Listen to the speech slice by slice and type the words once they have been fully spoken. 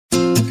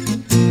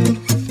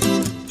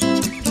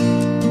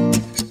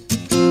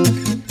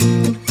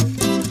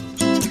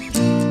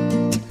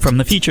From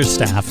the feature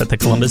staff at the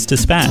Columbus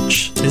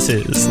Dispatch, this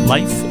is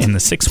Life in the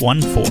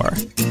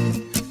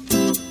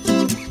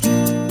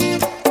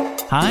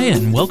 614. Hi,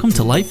 and welcome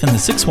to Life in the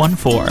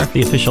 614,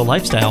 the official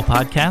lifestyle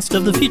podcast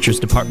of the features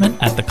department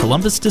at the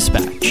Columbus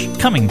Dispatch,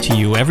 coming to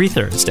you every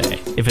Thursday.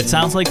 If it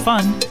sounds like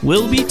fun,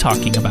 we'll be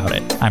talking about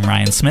it. I'm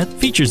Ryan Smith,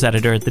 features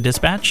editor at the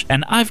Dispatch,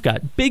 and I've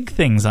got big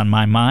things on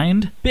my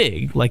mind.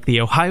 Big, like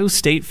the Ohio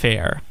State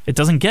Fair. It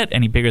doesn't get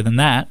any bigger than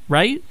that,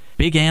 right?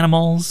 Big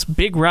animals,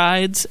 big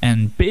rides,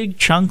 and big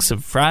chunks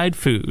of fried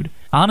food.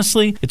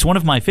 Honestly, it's one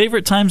of my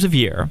favorite times of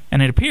year,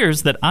 and it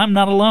appears that I'm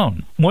not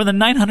alone. More than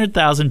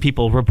 900,000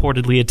 people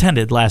reportedly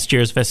attended last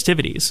year's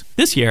festivities.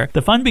 This year,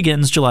 the fun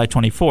begins July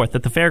 24th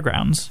at the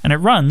fairgrounds, and it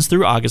runs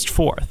through August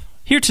 4th.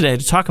 Here today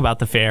to talk about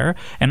the fair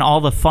and all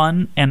the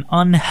fun and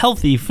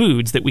unhealthy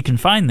foods that we can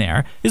find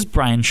there is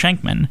Brian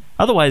Shenkman,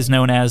 otherwise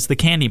known as the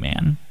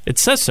Candyman. It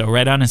says so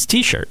right on his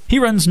t-shirt. He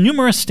runs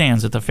numerous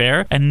stands at the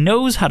fair and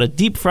knows how to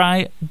deep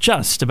fry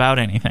just about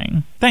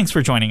anything. Thanks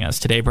for joining us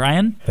today,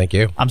 Brian. Thank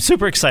you. I'm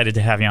super excited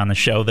to have you on the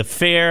show. The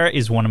fair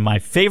is one of my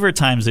favorite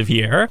times of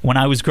year. When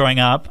I was growing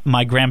up,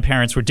 my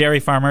grandparents were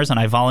dairy farmers, and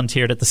I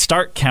volunteered at the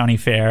Stark County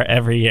Fair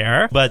every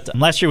year. But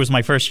last year was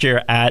my first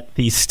year at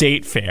the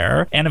State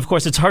Fair. And of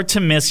course, it's hard to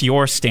miss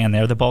your stand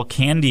there, the bulk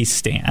candy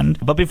stand.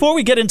 But before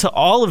we get into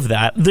all of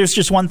that, there's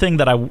just one thing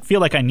that I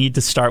feel like I need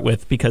to start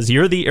with, because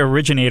you're the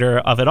originator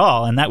of it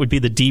all, and that would be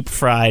the deep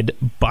fried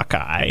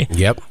Buckeye.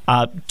 Yep.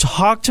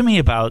 Talk to me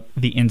about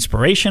the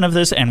inspiration of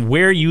this and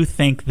where you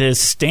think this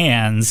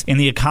stands in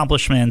the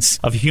accomplishments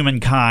of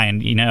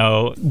humankind, you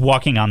know,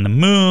 walking on the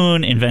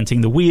moon,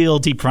 inventing the wheel,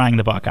 deep frying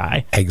the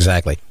Buckeye.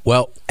 Exactly.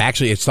 Well,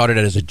 actually, it started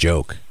as a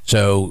joke.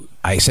 So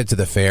I said to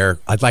the fair,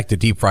 I'd like to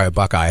deep fry a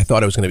Buckeye. I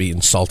thought it was going to be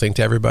insulting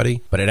to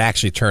everybody, but it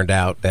actually turned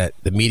out that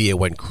the media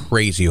went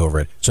crazy over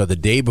it. So the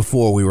day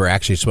before we were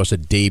actually supposed to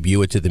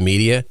debut it to the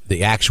media,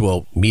 the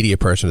actual media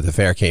person at the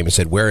fair came and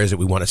said, "Where is it?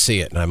 We want to see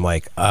it." And I'm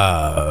like,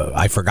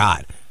 I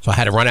forgot. So I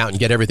had to run out and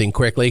get everything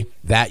quickly.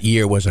 That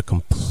year was a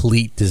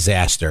complete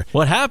disaster.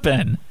 What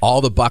happened?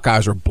 All the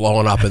Buckeyes were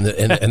blowing up in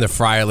the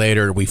fryer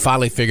later. We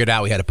finally figured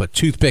out we had to put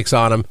toothpicks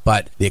on them.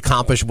 But the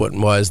accomplishment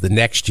was the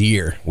next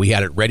year we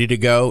had it ready to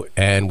go,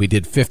 and we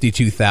did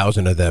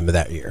 52,000 of them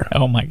that year.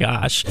 Oh my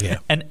gosh! Yeah.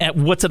 And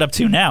what's it up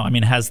to now? I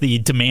mean, has the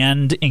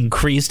demand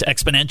increased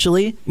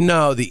exponentially?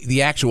 No,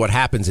 the actual what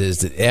happens is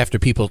that after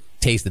people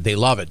taste it, they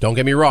love it. Don't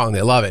get me wrong,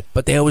 they love it,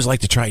 but they always like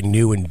to try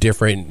new and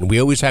different. And we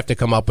always have to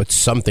come up with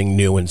something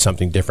new and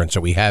something different. So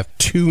we have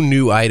 2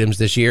 new items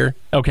this year.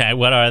 Okay,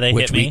 what are they?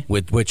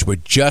 Which we're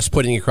just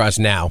putting across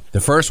now.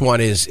 The first one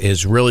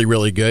is really,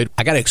 really good.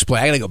 I got to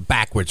explain. I got to go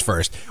backwards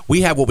first.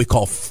 We have what we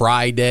call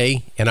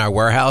Friday in our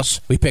warehouse.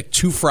 We pick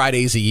 2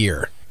 Fridays a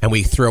year, and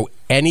we throw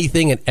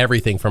anything and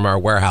everything from our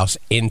warehouse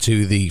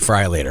into the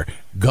fry later.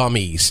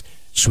 Gummies,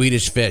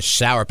 Swedish Fish,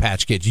 Sour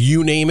Patch Kids,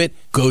 you name it,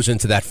 goes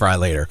into that fry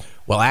later.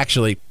 Well,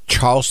 actually,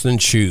 Charleston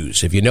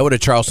chews. If you know what a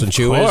Charleston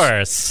chew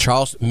is,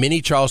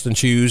 mini Charleston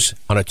chews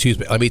on a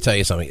Tuesday. Let me tell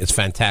you something. It's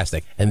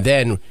fantastic. And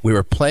then we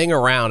were playing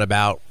around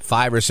about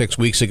 5 or 6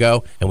 weeks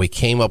ago, and we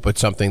came up with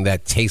something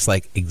that tastes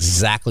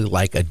exactly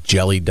like a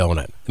jelly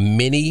donut.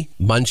 Mini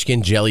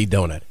Munchkin jelly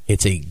donut.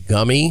 It's a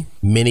gummy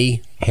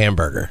mini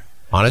hamburger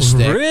on a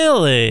stick.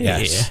 Really?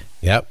 Yes.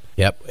 Yep.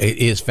 It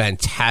is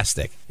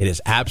fantastic. It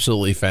is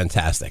absolutely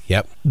fantastic.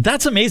 Yep.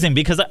 That's amazing,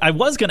 because I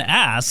was going to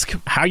ask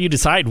how you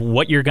decide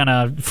what you're going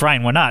to fry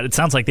and what not. It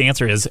sounds like the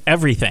answer is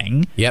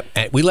everything. Yep.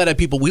 And we let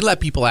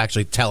people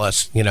actually tell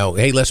us,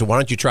 hey, listen, why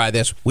don't you try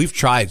this? We've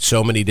tried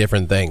so many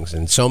different things,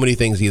 and so many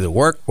things either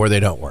work or they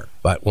don't work.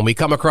 But when we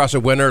come across a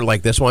winner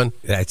like this one,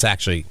 it's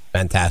actually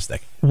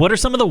fantastic. What are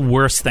some of the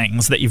worst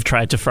things that you've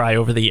tried to fry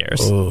over the years?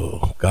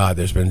 Oh, God,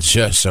 there's been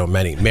just so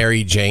many.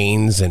 Mary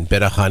Janes and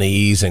Bitter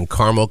Honeys and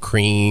caramel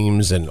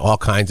creams and all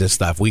kinds of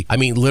stuff.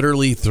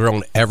 Literally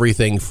thrown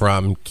everything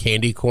from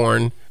candy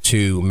corn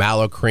to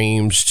mallow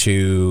creams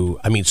to,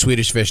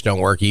 Swedish Fish don't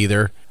work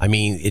either.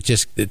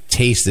 The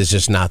taste is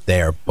just not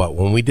there. But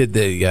when we did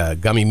the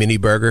gummy mini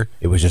burger,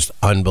 it was just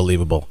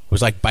unbelievable. It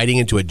was like biting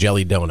into a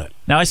jelly donut.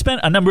 Now, I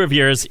spent a number of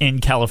years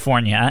in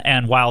California,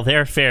 and while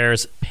their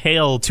fairs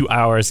pale to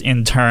ours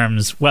in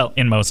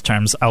most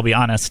terms, I'll be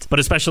honest, but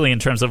especially in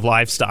terms of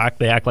livestock,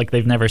 they act like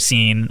they've never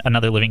seen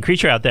another living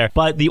creature out there.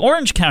 But the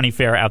Orange County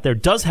Fair out there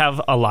does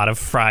have a lot of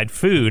fried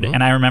food. Mm-hmm.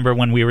 And I remember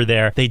when we were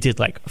there, they did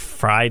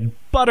fried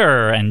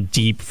butter and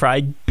deep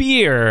fried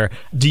beer.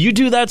 Do you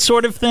do that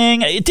sort of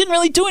thing? It didn't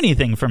really do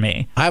anything for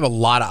me. I have a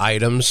lot of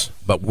items,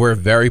 but we're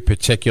very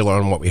particular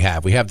on what we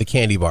have. We have the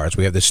candy bars.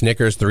 We have the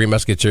Snickers, Three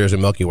Musketeers,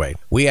 and Milky Way.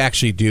 We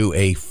actually do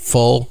a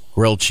full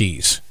grilled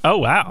cheese. Oh,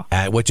 wow.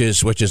 Which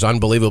is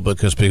unbelievable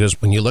because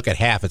when you look at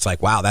half, it's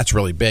like, wow, that's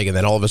really big. And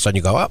then all of a sudden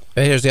you go, oh,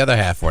 here's the other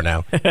half for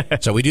now.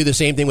 So we do the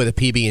same thing with a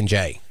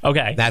PB&J.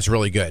 Okay. That's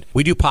really good.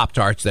 We do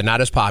Pop-Tarts. They're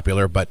not as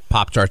popular, but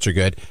Pop-Tarts are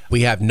good.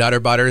 We have Nutter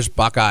Butters,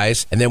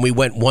 Buckeyes, and then we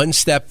went one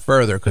step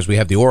further because we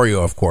have the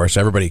Oreo, of course.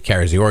 Everybody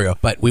carries the Oreo.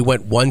 But we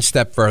went one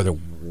step further.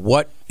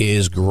 What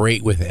is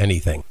great with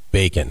anything?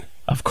 Bacon.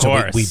 Of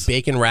course. So we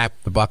bacon wrap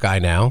the Buckeye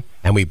now,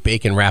 and we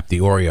bacon wrap the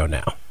Oreo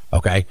now.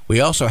 Okay.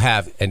 We also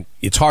have, and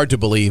it's hard to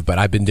believe, but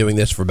I've been doing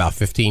this for about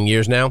 15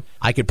 years now.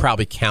 I could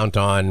probably count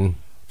on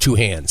two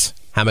hands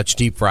how much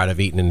deep fried I've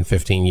eaten in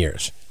 15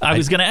 years. I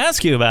was going to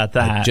ask you about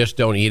that. I just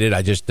don't eat it.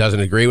 I just doesn't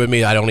agree with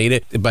me. I don't eat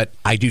it. But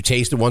I do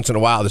taste it once in a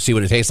while to see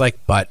what it tastes like.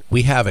 But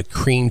we have a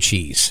cream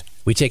cheese.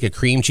 We take a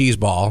cream cheese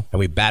ball and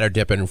we batter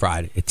dip it and fry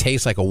it. It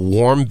tastes like a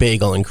warm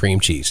bagel and cream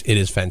cheese. It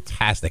is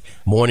fantastic.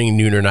 Morning,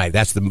 noon, or night.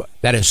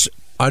 That is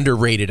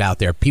underrated out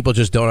there. People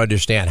just don't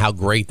understand how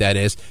great that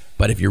is.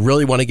 But if you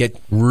really want to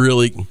get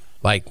really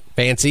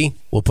fancy,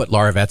 we'll put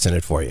Laravettes in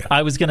it for you.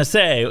 I was going to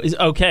say,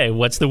 okay,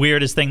 what's the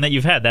weirdest thing that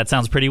you've had? That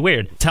sounds pretty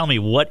weird. Tell me,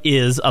 what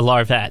is a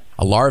Laravette?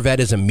 A Laravette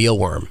is a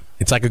mealworm.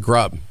 It's like a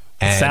grub.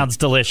 And sounds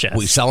delicious.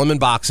 We sell them in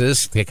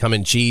boxes. They come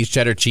in cheese,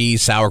 cheddar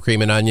cheese, sour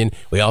cream, and onion.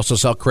 We also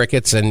sell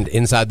crickets, and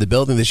inside the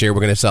building this year,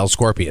 we're going to sell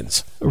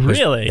scorpions.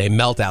 Really? They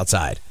melt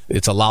outside.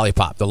 It's a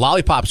lollipop. The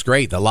lollipop's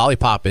great. The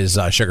lollipop is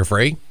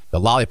sugar-free. The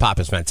lollipop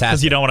is fantastic.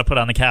 Because you don't want to put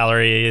on the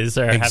calories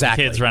or have the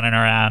kids running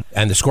around.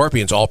 And the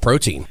scorpion's all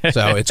protein,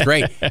 so it's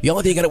great. The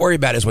only thing you got to worry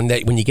about is when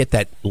you get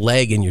that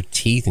leg in your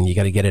teeth and you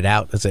got to get it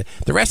out. That's it.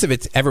 The rest of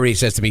it, everybody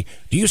says to me,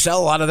 do you sell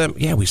a lot of them?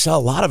 Yeah, we sell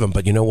a lot of them,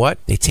 but you know what?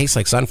 They taste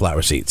like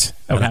sunflower seeds.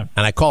 Okay.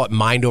 And I call it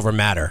mind over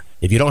matter.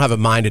 If you don't have a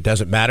mind, it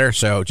doesn't matter,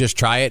 so just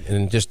try it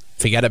and just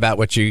forget about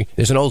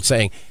there's an old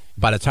saying,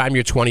 by the time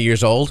you're 20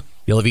 years old,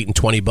 you'll have eaten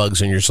 20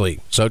 bugs in your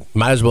sleep. So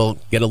might as well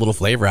get a little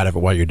flavor out of it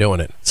while you're doing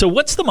it. So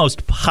what's the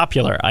most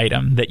popular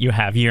item that you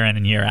have year in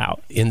and year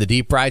out? In the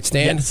deep fried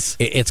stand? Yes.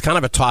 It's kind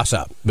of a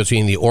toss-up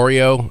between the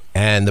Oreo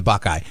and the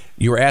Buckeye.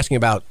 You were asking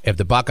about if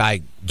the Buckeye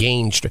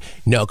gained...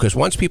 No, because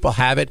once people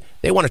have it,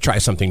 they want to try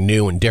something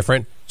new and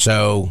different.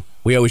 So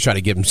we always try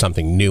to give them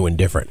something new and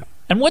different.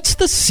 And what's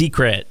the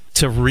secret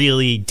to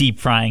really deep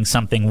frying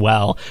something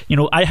well? You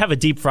know, I have a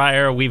deep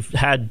fryer. We've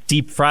had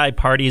deep fry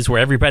parties where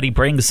everybody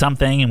brings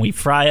something and we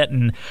fry it.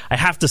 And I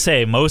have to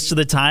say, most of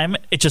the time,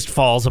 it just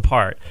falls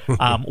apart.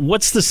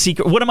 What's the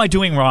secret? What am I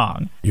doing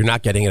wrong? You're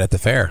not getting it at the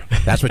fair.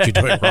 That's what you're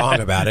doing wrong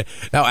about it.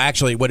 No,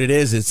 actually, what it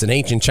is, it's an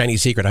ancient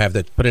Chinese secret. I have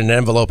to put it in an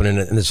envelope and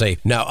in the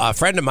safe. Now, a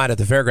friend of mine at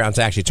the fairgrounds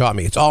actually taught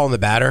me. It's all in the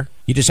batter.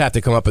 You just have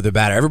to come up with the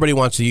batter. Everybody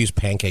wants to use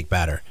pancake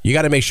batter. You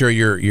got to make sure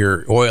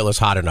your oil is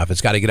hot enough. It's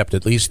got to get up to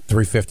at least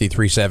 350,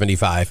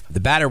 375. The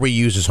batter we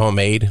use is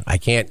homemade. I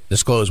can't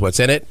disclose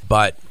what's in it,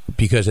 but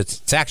because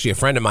it's actually a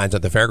friend of mine's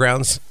at the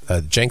fairgrounds,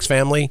 the Jenks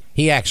family,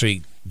 he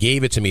actually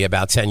gave it to me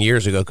about 10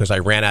 years ago because I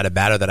ran out of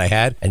batter that I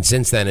had, and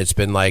since then it's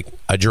been like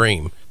a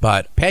dream.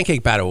 But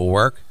pancake batter will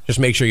work. Just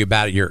make sure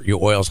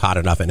your oil's hot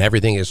enough, and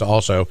everything is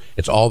also,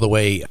 it's all the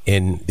way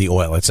in the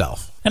oil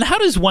itself. And how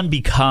does one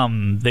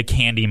become the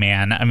candy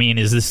man? I mean,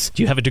 do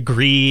you have a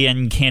degree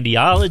in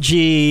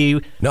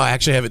candyology? No, I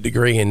actually have a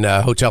degree in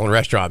hotel and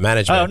restaurant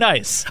management. Oh,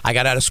 nice. I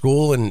got out of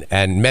school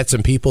and met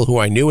some people who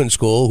I knew in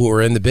school who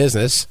were in the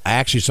business. I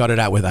actually started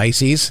out with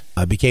Icy's.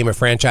 I became a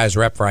franchise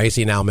rep for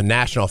Icy. Now I'm a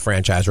national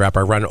franchise rep.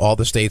 I run all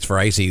the states for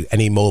Icy,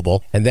 any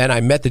mobile. And then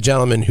I met the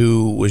gentleman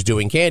who was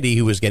doing candy,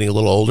 who was getting a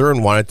little older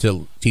and wanted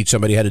to teach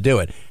somebody how to do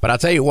it. But I'll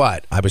tell you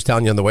what, I was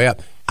telling you on the way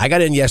up, I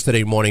got in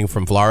yesterday morning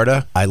from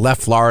Florida. I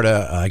left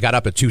Florida. I got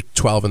up at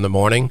 2:12 in the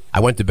morning.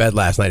 I went to bed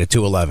last night at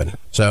 2:11.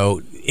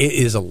 So it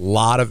is a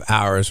lot of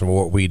hours from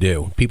what we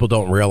do. People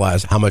don't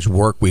realize how much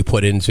work we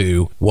put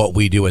into what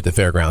we do at the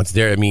fairgrounds.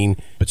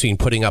 Between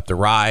putting up the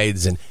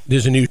rides, and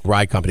there's a new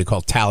ride company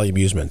called Tally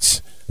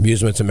Amusements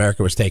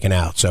America was taken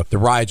out. So the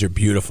rides are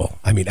beautiful.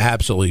 I mean,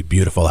 absolutely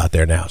beautiful out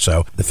there now.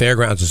 So the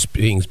fairgrounds is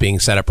being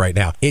set up right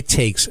now. It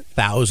takes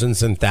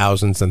thousands and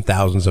thousands and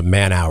thousands of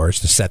man hours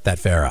to set that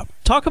fair up.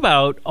 Talk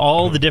about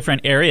all the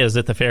different areas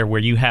at the fair where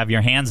you have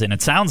your hands in.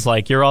 It sounds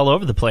like you're all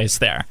over the place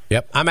there.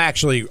 Yep. I'm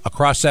actually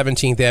across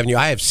 17th Avenue.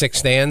 I have 6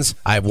 stands.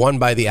 I have one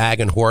by the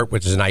Ag and Hort,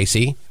 which is an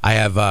Icy. I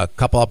have a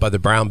couple up by the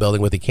Brown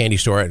building with the candy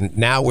store. And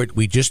now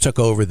we just took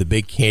over the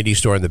big candy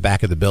store in the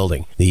back of the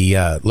building.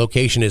 The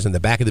location is in the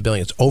back of the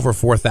building. It's over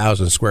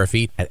 4,000 square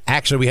feet. And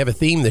actually, we have a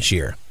theme this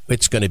year.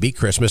 It's going to be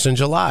Christmas in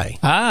July.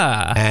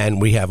 And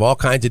we have all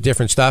kinds of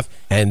different stuff.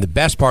 And the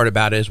best part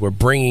about it is we're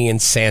bringing in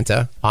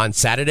Santa on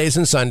Saturdays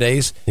and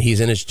Sundays. He's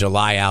in his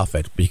July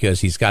outfit because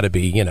he's got to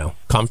be,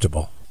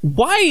 comfortable.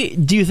 Why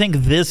do you think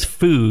this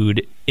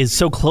food is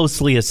so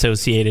closely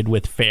associated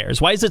with fairs?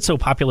 Why is it so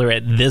popular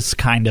at this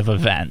kind of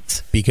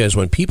event? Because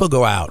when people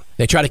go out,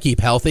 they try to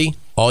keep healthy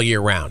all year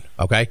round,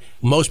 okay?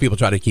 Most people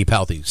try to keep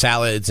healthy.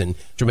 Salads and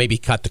maybe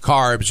cut the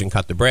carbs and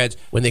cut the breads.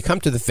 When they come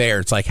to the fair,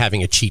 it's like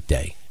having a cheat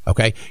day.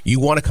 Okay,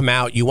 you want to come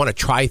out, you want to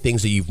try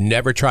things that you've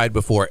never tried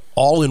before,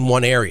 all in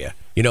one area.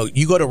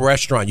 You go to a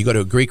restaurant, you go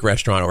to a Greek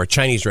restaurant or a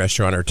Chinese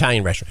restaurant or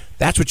Italian restaurant.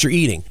 That's what you're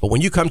eating. But when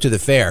you come to the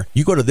fair,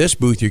 you go to this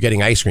booth, you're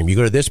getting ice cream. You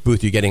go to this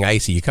booth, you're getting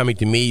icy. You're coming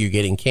to me, you're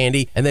getting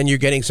candy, and then you're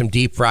getting some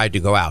deep fried to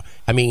go out.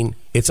 I mean,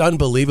 it's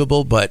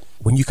unbelievable, but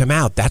when you come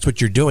out, that's what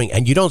you're doing.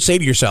 And you don't say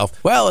to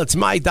yourself, well, it's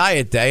my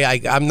diet day.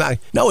 I'm not.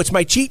 No, it's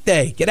my cheat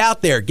day. Get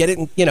out there, get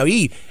it,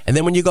 eat. And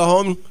then when you go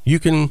home, you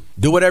can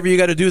do whatever you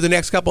got to do the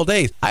next couple of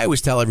days. I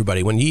always tell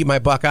everybody, when you eat my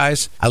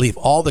Buckeyes, I leave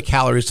all the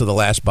calories to the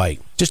last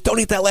bite. Just don't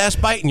eat that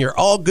last bite and you're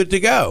all good to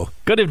go.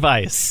 Good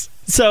advice.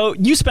 So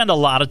you spend a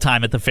lot of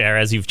time at the fair,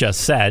 as you've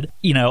just said.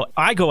 You know,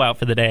 I go out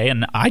for the day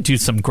and I do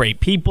some great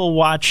people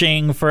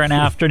watching for an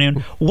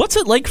afternoon. What's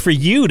it like for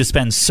you to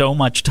spend so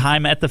much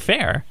time at the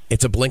fair?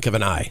 It's a blink of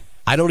an eye.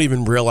 I don't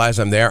even realize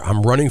I'm there.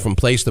 I'm running from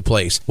place to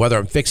place, whether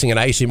I'm fixing an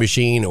icy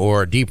machine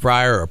or a deep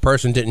fryer, or a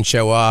person didn't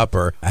show up,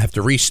 or I have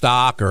to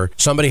restock, or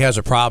somebody has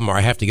a problem, or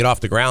I have to get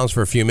off the grounds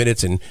for a few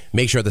minutes and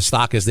make sure the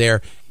stock is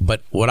there.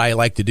 But what I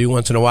like to do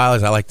once in a while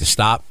is I like to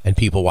stop and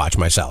people watch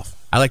myself.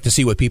 I like to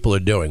see what people are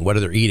doing, what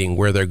they're eating,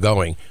 where they're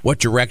going, what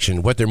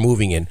direction, what they're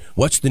moving in,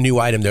 what's the new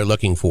item they're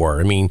looking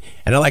for. I mean,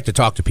 and I like to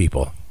talk to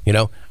people. You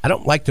know, I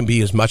don't like to be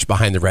as much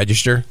behind the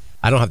register.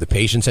 I don't have the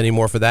patience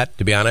anymore for that,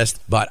 to be honest,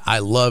 but I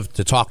love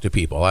to talk to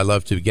people. I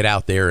love to get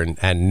out there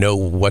and know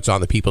what's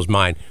on the people's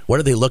mind. What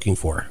are they looking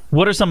for?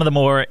 What are some of the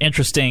more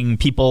interesting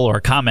people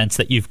or comments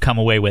that you've come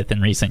away with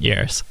in recent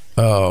years?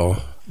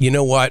 Oh, you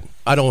know what?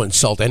 I don't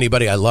insult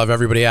anybody. I love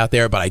everybody out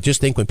there, but I just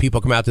think when people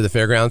come out to the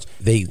fairgrounds,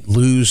 they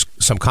lose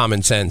some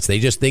common sense. They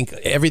just think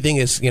everything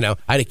is, you know,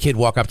 I had a kid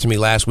walk up to me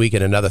last week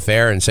at another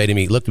fair and say to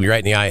me, looked me right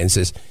in the eye and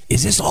says,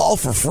 "Is this all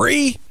for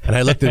free?" And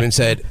I looked at him and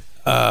said,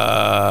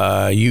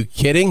 you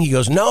kidding? He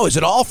goes, "No, is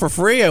it all for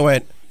free?" I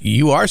went,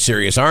 "You are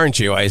serious, aren't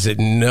you?" I said,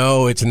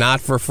 "No, it's not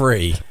for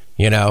free,"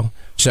 you know?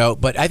 So,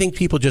 but I think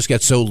people just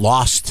get so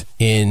lost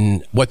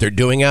in what they're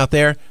doing out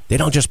there. They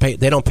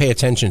don't pay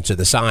attention to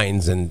the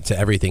signs and to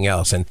everything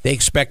else. And they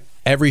expect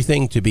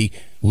everything to be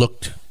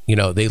looked, you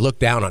know, they look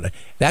down on it.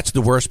 That's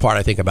the worst part,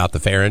 I think, about the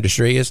fair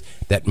industry, is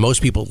that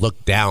most people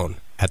look down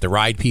at the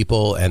ride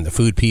people and the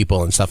food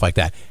people and stuff like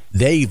that.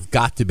 They've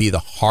got to be the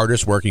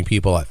hardest working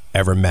people I've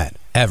ever met,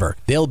 ever.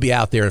 They'll be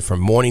out there from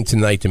morning to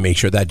night to make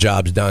sure that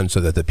job's done so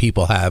that the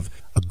people have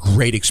a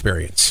great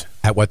experience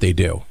at what they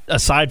do.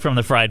 Aside from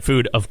the fried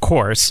food, of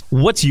course,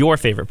 what's your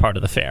favorite part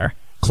of the fair?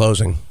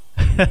 Closing.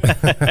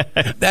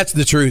 That's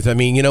the truth. I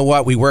mean, you know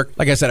what? We work,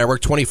 like I said, I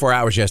worked 24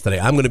 hours yesterday.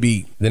 I'm going to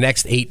be, the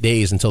next 8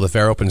 days until the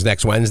fair opens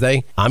next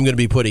Wednesday, I'm going to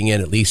be putting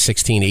in at least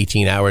 16,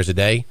 18 hours a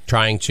day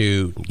trying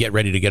to get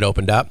ready to get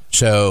opened up.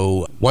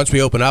 So once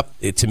we open up,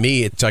 to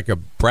me, it's like a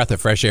breath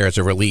of fresh air. It's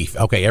a relief.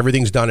 Okay,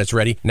 everything's done. It's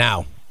ready.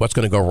 Now, what's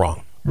going to go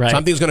wrong?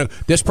 Right.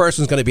 This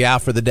person's going to be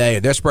out for the day.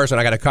 This person,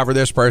 I got to cover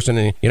this person.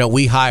 And, you know,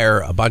 we hire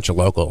a bunch of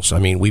locals. I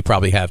mean, we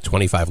probably have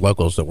 25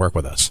 locals that work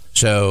with us.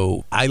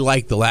 So I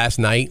like the last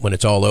night when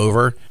it's all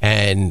over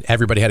and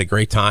everybody had a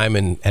great time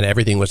and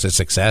everything was a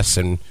success.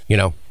 And, you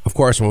know, of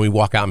course, when we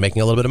walk out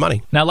making a little bit of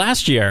money. Now,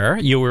 last year,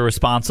 you were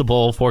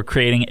responsible for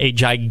creating a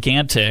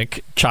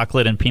gigantic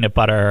chocolate and peanut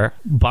butter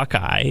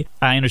Buckeye.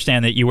 I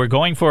understand that you were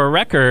going for a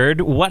record.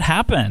 What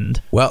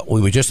happened? Well, we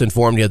were just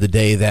informed the other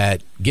day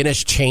that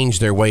Guinness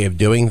changed their way of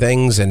doing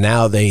things, and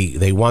now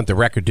they want the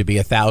record to be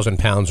 1,000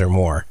 pounds or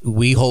more.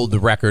 We hold the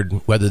record,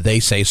 whether they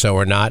say so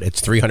or not.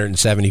 It's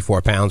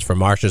 374 pounds for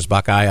Marsh's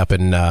Buckeye up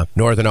in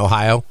northern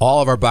Ohio.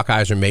 All of our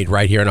Buckeyes are made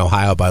right here in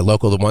Ohio by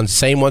local,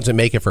 same ones that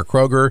make it for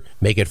Kroger,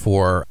 make it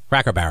for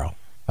Cracker Barrel.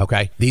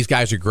 Okay, these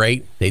guys are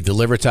great. They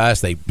deliver to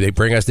us. They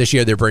bring us, this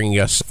year they're bringing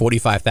us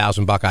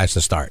 45,000 Buckeyes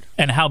to start.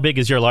 And how big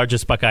is your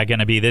largest Buckeye going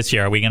to be this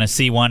year? Are we going to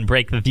see one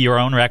break your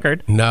own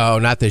record? No,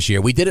 not this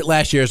year. We did it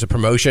last year as a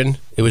promotion.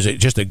 It was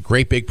just a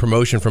great big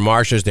promotion for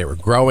Marsh's. They were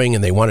growing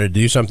and they wanted to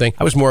do something.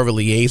 I was more of a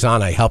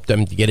liaison. I helped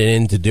them to get it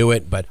in to do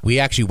it, but we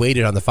actually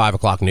waited on the 5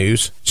 o'clock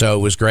news, so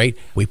it was great.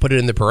 We put it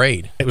in the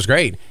parade. It was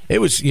great. It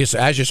was,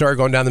 as you started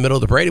going down the middle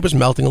of the parade, it was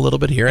melting a little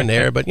bit here and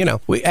there, but, you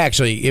know,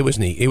 it was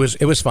neat. It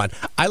was fun.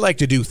 I like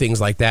to do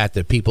things like that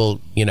people,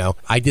 you know,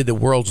 I did the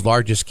world's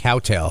largest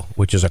cowtail,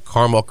 which is a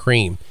caramel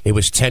cream. It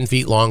was 10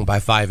 feet long by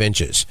 5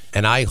 inches.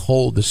 And I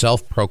hold the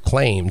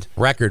self-proclaimed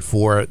record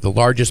for the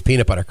largest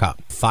peanut butter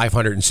cup,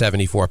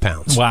 574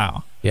 pounds.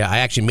 Wow. Yeah, I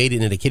actually made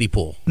it in a kiddie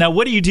pool. Now,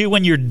 what do you do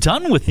when you're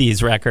done with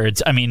these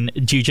records? I mean,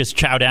 do you just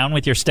chow down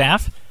with your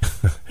staff?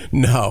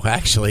 No,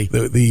 actually,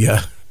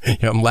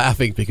 I'm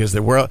laughing because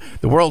the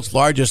world's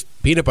largest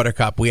peanut butter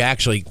cup, we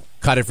actually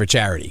cut it for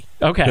charity.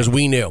 Okay. Because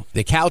we knew.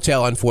 The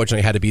cowtail,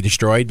 unfortunately, had to be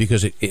destroyed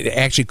because it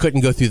actually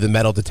couldn't go through the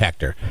metal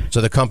detector. So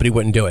the company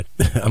wouldn't do it.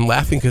 I'm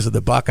laughing because of the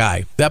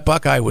Buckeye. That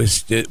Buckeye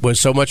was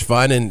so much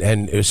fun and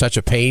it was such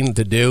a pain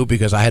to do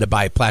because I had to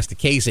buy plastic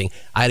casing.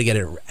 I had to get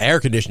it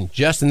air conditioned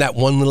just in that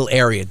one little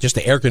area, just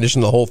to air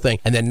condition the whole thing,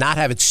 and then not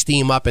have it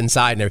steam up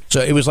inside. And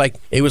so it was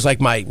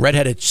like my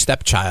redheaded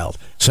stepchild.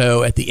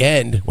 So at the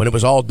end, when it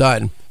was all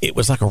done, it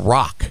was like a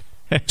rock.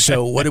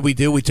 So what did we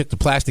do? We took the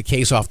plastic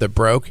case off that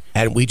broke,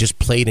 and we just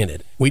played in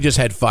it. We just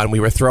had fun. We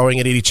were throwing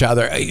it at each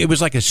other. It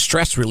was like a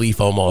stress relief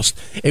almost.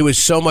 It was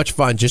so much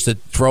fun just to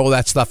throw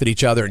that stuff at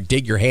each other and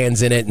dig your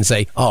hands in it and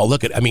say, oh,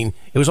 look at, I mean,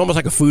 it was almost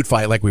like a food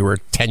fight, like we were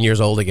 10 years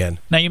old again.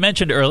 Now, you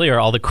mentioned earlier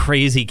all the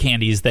crazy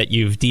candies that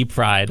you've deep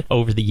fried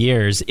over the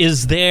years.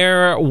 Is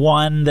there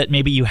one that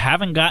maybe you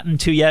haven't gotten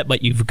to yet,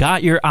 but you've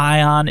got your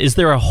eye on? Is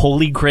there a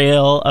holy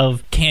grail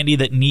of candy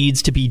that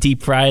needs to be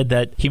deep fried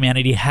that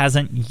humanity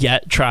hasn't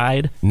yet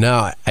tried?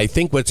 No, I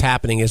think what's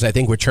happening is I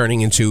think we're turning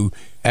into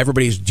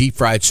everybody's deep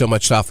fried so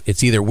much stuff.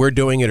 It's either we're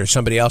doing it or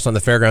somebody else on the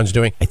fairgrounds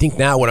doing it. I think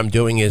now what I'm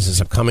doing is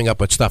I'm coming up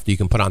with stuff that you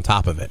can put on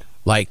top of it.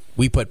 Like,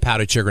 we put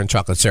powdered sugar in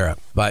chocolate syrup.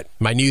 But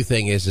my new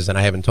thing is, and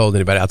I haven't told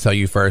anybody, I'll tell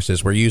you first,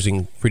 is we're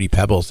using Fruity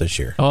Pebbles this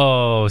year.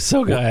 Oh,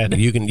 so good.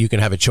 You can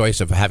have a choice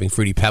of having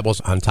Fruity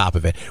Pebbles on top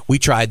of it. We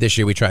tried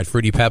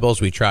Fruity Pebbles,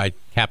 we tried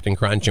Captain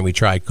Crunch, and we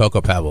tried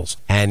Cocoa Pebbles.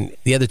 And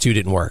the other two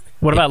didn't work.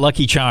 What about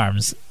Lucky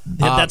Charms?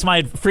 That's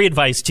my free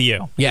advice to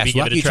you. Yes,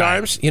 Lucky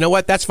Charms. You know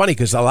what? That's funny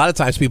because a lot of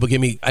times people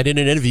I did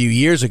an interview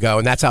years ago,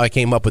 and that's how I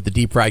came up with the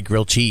deep fried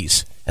grilled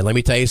cheese. And let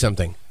me tell you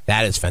something.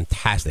 That is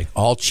fantastic.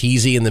 All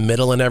cheesy in the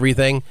middle and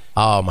everything.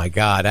 Oh, my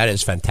God. That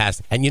is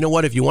fantastic. And you know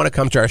what? If you want to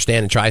come to our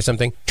stand and try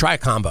something, try a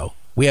combo.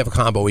 We have a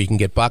combo where you can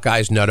get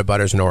Buckeyes, Nutter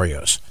Butters, and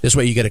Oreos. This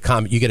way you get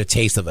a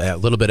taste of a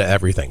little bit of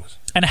everything.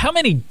 And how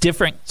many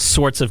different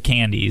sorts of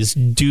candies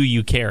do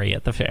you carry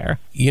at the fair?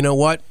 You know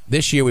what?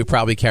 This year we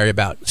probably carry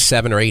about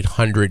 700 or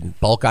 800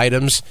 bulk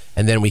items,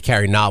 and then we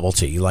carry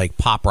novelty like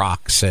Pop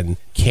Rocks and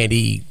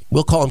candy.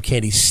 We'll call them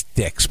candy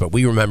sticks, but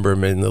we remember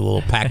them in the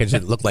little package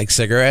that look like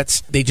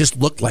cigarettes. They just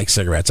look like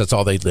cigarettes. That's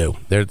all they do.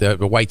 They're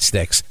the white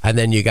sticks. And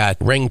then you got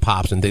ring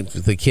pops and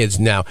the kids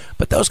now.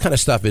 But those kind of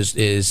stuff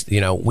is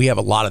we have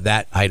a lot of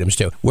that items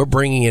too. We're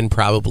bringing in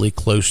probably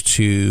close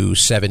to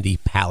 70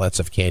 pallets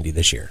of candy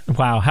this year.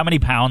 Wow. How many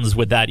pounds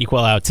would that equal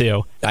out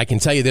to? I can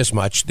tell you this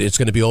much. It's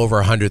going to be over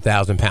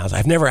 100,000 pounds.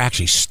 I've never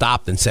actually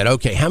stopped and said,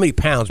 okay, how many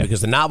pounds?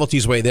 Because the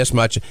novelties weigh this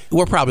much.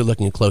 We're probably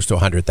looking close to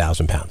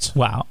 100,000 pounds.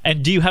 Wow.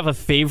 And do you have a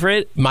favorite?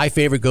 My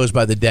favorite goes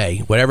by the day.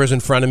 Whatever's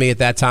in front of me at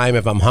that time,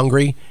 if I'm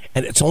hungry.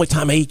 And it's the only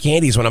time I eat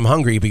candies when I'm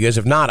hungry, because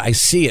if not, I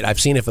see it. I've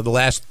seen it for the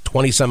last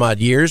 20 some odd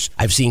years.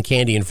 I've seen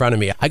candy in front of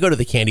me. I go to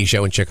the candy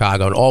show in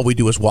Chicago, and all we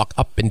do is walk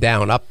up and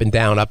down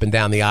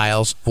the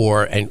aisles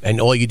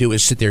and all you do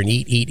is sit there and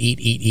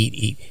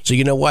eat. So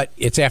you know what?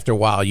 It's after a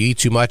while. You eat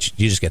too much,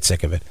 you just get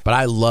sick of it. But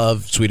I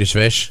love Swedish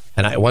Fish,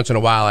 and once in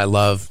a while I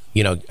love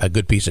a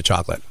good piece of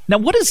chocolate. Now,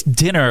 what is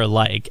dinner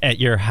like at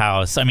your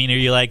house? I mean, are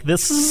you like,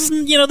 this is,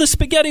 the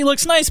spaghetti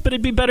looks nice, but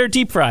it'd be better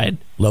deep fried?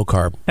 Low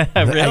carb.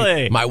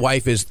 Really? My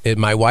wife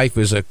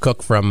is a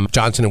cook from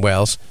Johnson &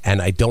 Wales,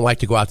 and I don't like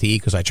to go out to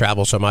eat because I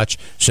travel so much.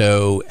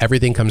 So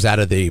everything comes out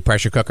of the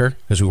pressure cooker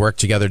because we work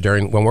together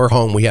when we're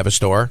home. We have a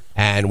store,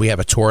 and we have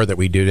a tour that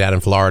we do down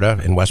in Florida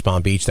in West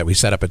Palm Beach that we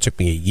set up. It took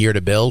me a year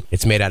to build.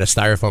 It's made out of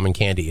styrofoam and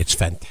candy. It's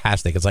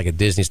fantastic. It's like a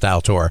Disney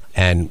style tour,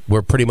 and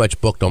we're pretty much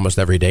booked almost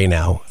every day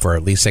now for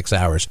at least 6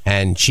 hours.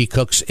 And she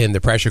cooks in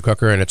the pressure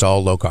cooker, and it's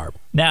all low carb.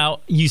 Now,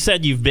 you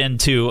said you've been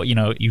to,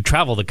 you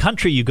travel the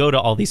country, you go to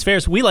all these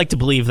fairs. We like to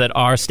believe that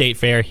our state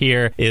fair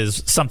here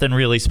is something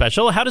really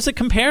special. How does it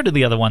compare to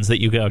the other ones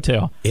that you go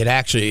to? It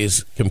actually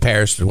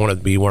compares to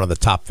be one of the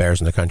top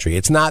fairs in the country.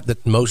 It's not the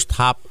most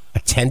top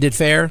attended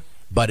fair,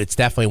 but it's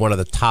definitely one of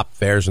the top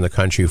fairs in the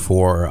country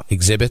for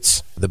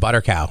exhibits. The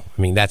Butter Cow,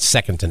 I mean, that's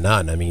second to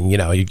none. I mean,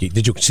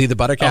 did you see the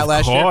Butter Cow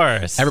last year? Of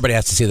course. Everybody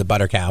has to see the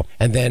Butter Cow.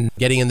 And then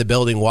getting in the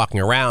building, walking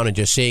around, and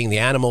just seeing the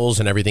animals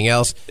and everything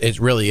else, it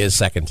really is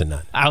second to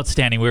none.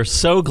 Outstanding. We're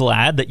so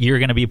glad that you're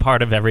going to be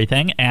part of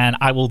everything, and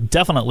I will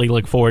definitely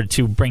look forward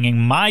to bringing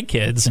my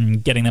kids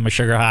and getting them a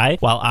sugar high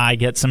while I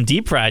get some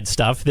deep fried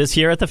stuff this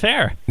year at the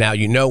fair. Now,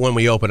 when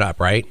we open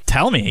up, right?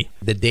 Tell me.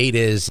 The date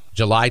is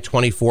July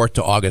 24th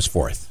to August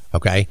 4th.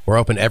 Okay, we're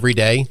open every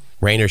day,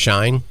 rain or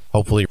shine.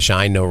 Hopefully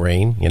shine, no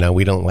rain.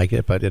 We don't like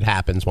it, but it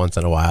happens once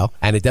in a while.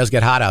 And it does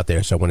get hot out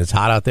there. So when it's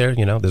hot out there,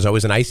 there's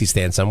always an icy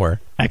stand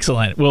somewhere.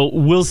 Excellent. Well,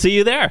 we'll see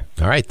you there.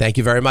 All right. Thank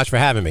you very much for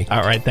having me.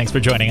 All right. Thanks for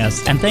joining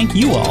us. And thank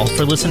you all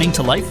for listening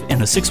to Life in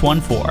the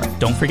 614.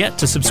 Don't forget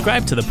to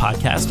subscribe to the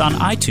podcast on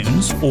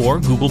iTunes or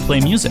Google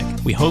Play Music.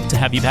 We hope to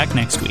have you back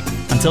next week.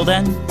 Until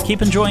then,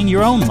 keep enjoying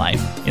your own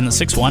life in the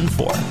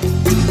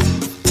 614.